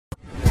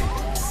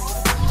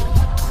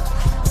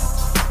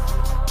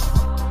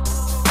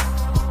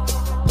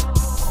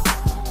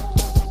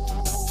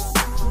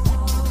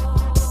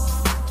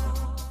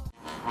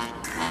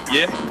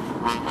Yeah,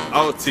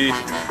 OT, you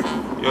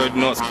already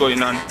know what's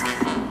going on.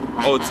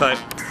 Old type,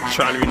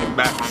 trailer in the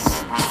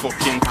backs,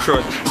 fucking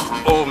crud.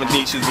 All my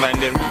niches, man,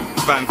 them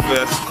fan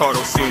first,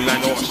 Cardo soon,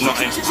 line, watch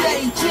nothing.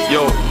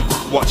 Yo,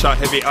 watch how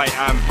heavy I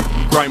am.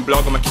 Grind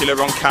blog, I'm a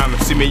killer on cam.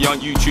 See me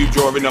on YouTube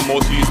drawing the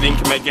most used link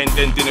him again,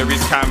 then dinner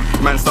is cam.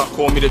 Man start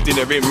calling me the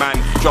dinner in man.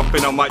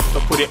 Dropping on mic just to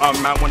put it on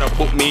man. Wanna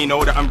book me,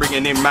 know that I'm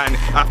bringing in man.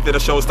 After the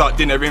show start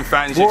dinner in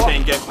fans. Your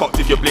chain get popped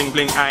if you bling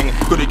bling hang.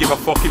 Couldn't give a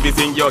fuck if he's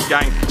in your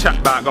gang.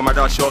 Chat back on my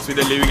dad shorts with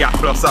the Louis Gap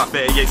plus up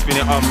there, yeah, spin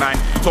it on man.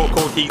 Talk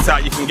cold heat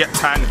out, you can get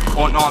tan.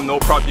 On arm, no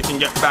prod, you can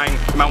get bang.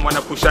 Man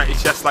wanna push out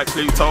his chest like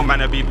Pluto.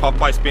 Man, I be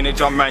Popeye spinach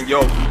on man,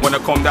 yo. Wanna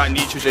come down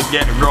niche, you should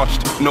get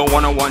rushed. No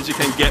one-on-ones, you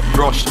can get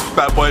rushed.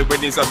 Bad boy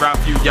weddings around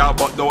few y'all,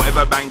 but don't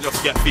ever bang,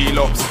 just get feel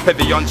ups.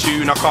 Heavy on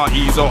tune, I can't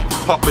ease up.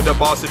 Pop with the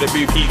bars so the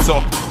booth heats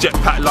up.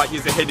 Jetpack like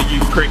you's ahead of you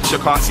pricks. You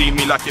can't see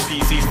me like your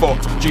PC's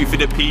fucked. Due for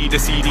the P, the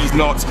CD's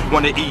nuts.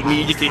 Wanna eat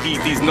me, you can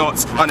eat these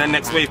nuts. On the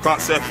next wave,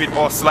 can't surf with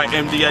us. Like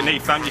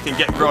MDNA fam, you can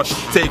get rushed.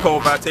 Take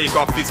over, take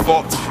off, it's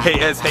fucked.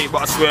 Haters hate,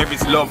 but I swear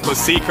it's love. Cause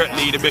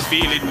secretly they be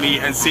feeling me,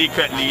 and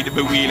secretly they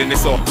be wheeling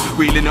this up.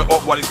 Wheeling it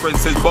up while his friend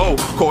says bow.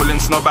 Calling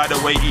snob by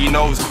the way he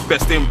knows.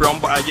 Best in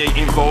Brum, but I ain't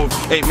involved.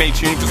 Ain't made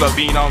tune cause I've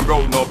been on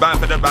road. No band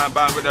for the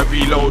band with a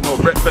reload. No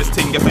breakfast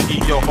thing if I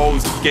eat your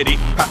hoes. Get it?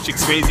 Patrick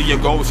Swayze your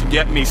goals. You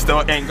get me?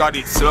 Still ain't got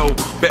it slow.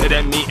 Better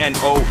than me and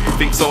O.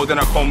 Think so, then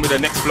I come with the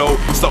next flow.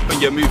 Stopping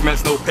your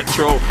movements, no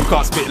petrol.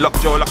 Can't spit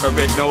lockjaw like a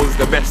red nose.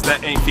 The best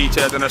that ain't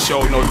featured in a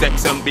show. No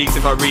decks and beats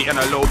if I read and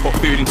I low. Put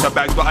food into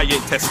bags, but I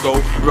ain't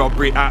Tesco.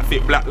 Robbery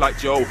outfit black like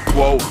Joe.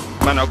 Whoa.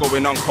 Man are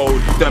going on cold,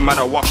 them man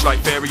are wash like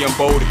fairy and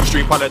bold.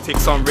 Street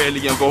politics I'm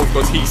really involved.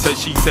 Cause he said,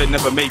 she said,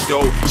 never made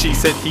dough. She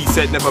said, he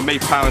said, never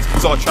made pounds.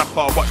 So I trap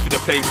hard, watch for the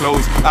plain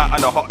clothes. Out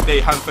on a hot day,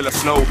 handful of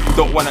snow.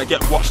 Don't wanna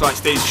get watched like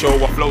stage show.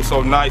 I flow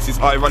so nice, it's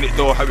ironic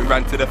though how it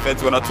ran to the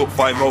feds when I took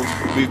 5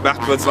 rows. Move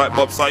backwards like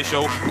Bob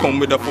Sideshow. Come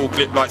with a full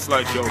clip like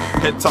slideshow.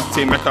 Head tucked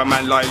in, make a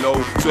man lie low.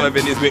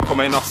 Swerving his whip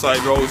coming off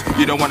side roads.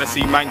 You don't wanna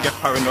see man get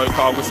paranoid.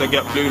 Car whistle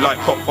get blue like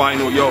cup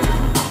final, yo.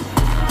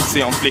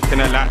 See I'm flicking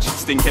a latch,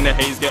 stinking the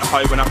haze, get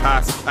high when I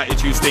pass.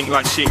 Attitude stink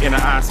like shit in the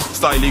ass.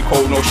 Styly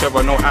cold, no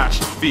shiver, no ash.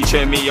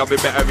 Feature me, I'll be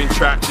better in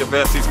tracks. Your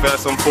verse is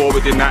first, I'm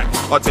forward in that.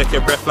 I'll take your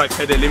breath like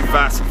pedaling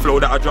fast. Flow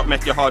that I drop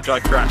make your hard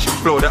drive crash.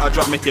 Flow that I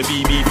drop make your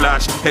BB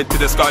flash. Head to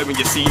the sky when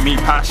you see me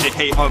pass. You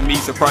hate on me,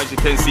 surprised you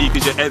can see.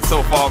 Cause your head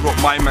so far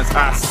up my man's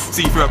ass.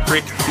 See through a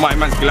prick, my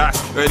man's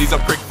glass. Heard he's a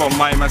prick from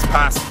my man's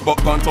pass.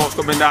 But gun talks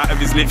coming out of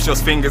his lips,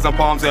 just fingers and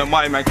palms and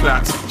my man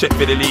claps. Check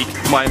for the leak,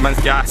 my man's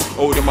gas.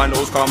 Older my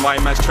nose, call my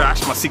man's trash.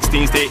 My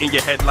 16 stay in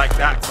your head like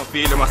that. I'm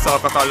feeling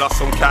myself like I lost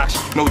some cash.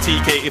 No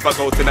TK if I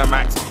go to the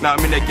max. Now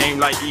I'm in the game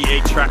like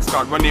EA tracks.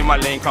 Can't run in my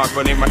lane, can't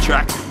run in my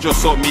track.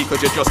 Just saw me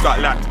cause you just got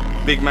lapped.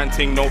 Big man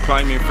ting, no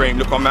climbing frame.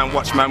 Look on man,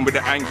 watch man with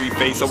an angry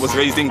face. I was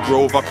raised in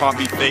Grove, I can't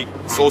be fake.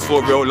 Souls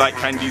for real like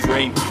Candy's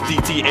rain.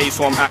 DTA,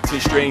 so I'm acting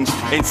strange.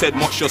 Ain't said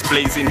much, just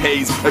blazing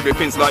haze.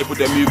 Everything's live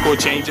with a move or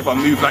change. If I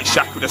move like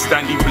Shaq with a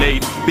standing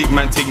blade. Big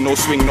man ting, no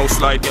swing, no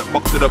slide. Get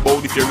boxed to the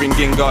bold if you're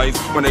ringing guys.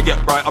 When I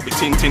get bright, I'll be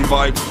Tintin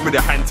vibe. With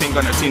a hand ting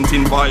on a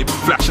Tintin vibe.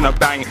 Flashing a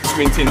bang,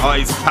 squinting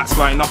eyes. Hats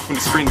flying off from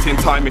the sprinting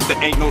time. If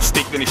there ain't no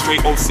stick, then it's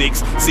straight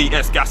 06.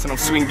 CS gas and I'm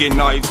swinging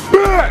knives.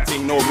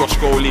 Ting, no rush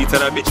goalie. Tell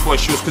that bitch boy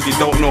shoes cause he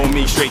don't know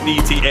me. Straight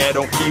DT air,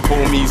 don't keep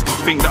homies.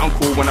 Think that I'm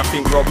cool when I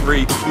think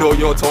robbery. Know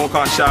your tone,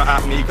 can't shout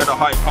at me. Cause the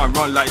hype can't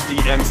run like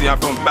DMC. I'm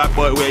from bad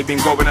boy way, been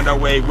going on the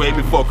way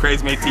before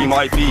Craze made Team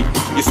IV.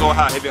 You saw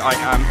how heavy I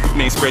am.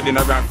 Name spreading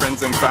around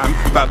friends and fam.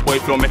 Bad boy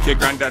flow make your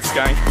granddad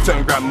skank.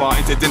 Turn grandma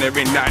into dinner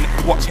in nan.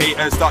 Watch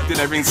haters start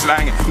dinner in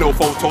slang. No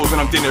photos when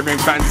I'm dinner in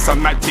fans. It's a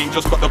mad team,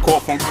 just got the call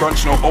from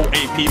Crunch. No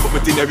OAP but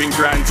we're dinner in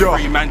grand.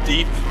 3 man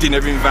deep,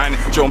 dinner in van.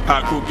 Jump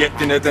out, cool, get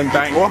dinner then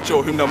bang.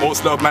 Show him the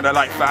most love, man I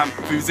like fam.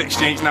 Foods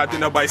exchange, now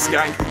dinner by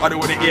skank. I don't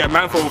wanna hear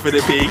man fall for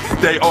the pig.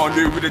 They all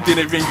new with the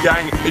dinner in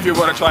gang. If you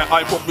wanna try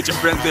iPop with your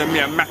friends, then me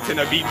and Matt in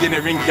a beat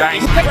dinner in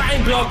gang.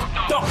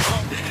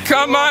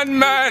 Come on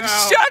man,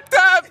 shut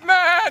up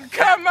man,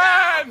 come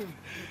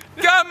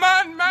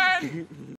on man.